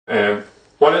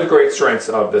One of the great strengths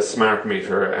of the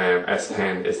SmartMeter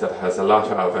S10 is that it has a lot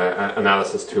of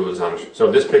analysis tools on it. So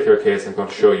in this particular case, I'm going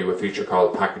to show you a feature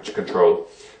called package control.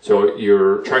 So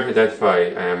you're trying to identify,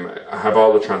 have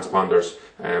all the transponders,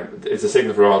 it's a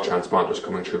signal for all transponders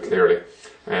coming through clearly.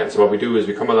 So what we do is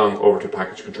we come along over to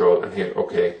package control and hit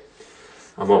OK.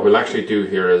 And what we'll actually do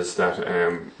here is that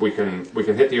we can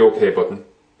hit the OK button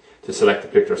to select the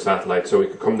particular satellite. So we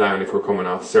could come down if we're coming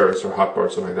off Cirrus or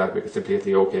Hotbird, something like that. We could simply hit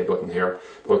the OK button here.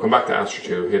 But we'll come back to Astra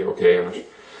 2, hit OK on it.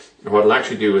 And what it'll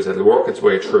actually do is it'll work its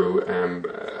way through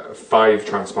 5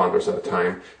 transponders at a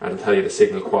time, and it'll tell you the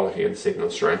signal quality and the signal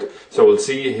strength. So we'll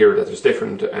see here that there's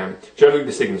different, generally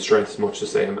the signal strength is much the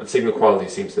same, and signal quality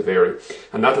seems to vary.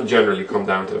 And that'll generally come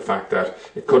down to the fact that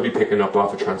it could be picking up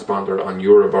off a transponder on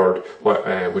Eurobird,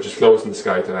 which is close in the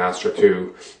sky to the Astra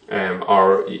 2,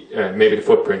 or maybe the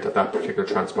footprint of that particular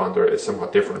transponder is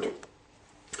somewhat different.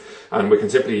 And we can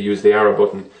simply use the arrow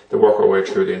button to work our way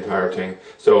through the entire thing.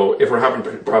 So if we're having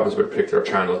problems with a particular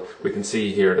channel, we can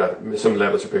see here that some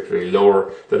levels are particularly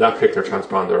lower, that particular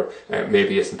transponder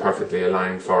maybe isn't perfectly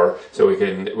aligned for. So we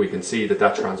can see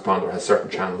that transponder has certain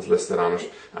channels listed on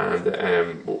it,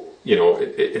 and you know,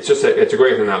 it's a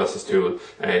great analysis tool.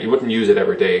 You wouldn't use it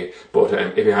every day, but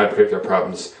if you had particular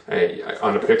problems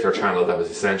on a particular channel that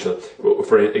was essential.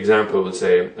 For example, we'll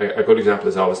say a good example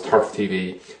is always Turf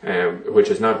TV, which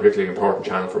is not a particularly important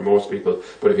channel for most people,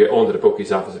 but if you owned it at a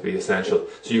bookie's office, it'd be essential.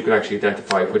 So you could actually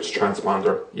identify which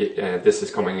transponder this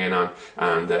is coming in on,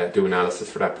 and do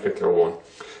analysis for that particular one.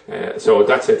 So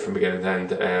that's it from beginning to end,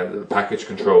 the package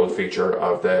control feature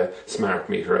of the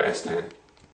SmartMeter S10.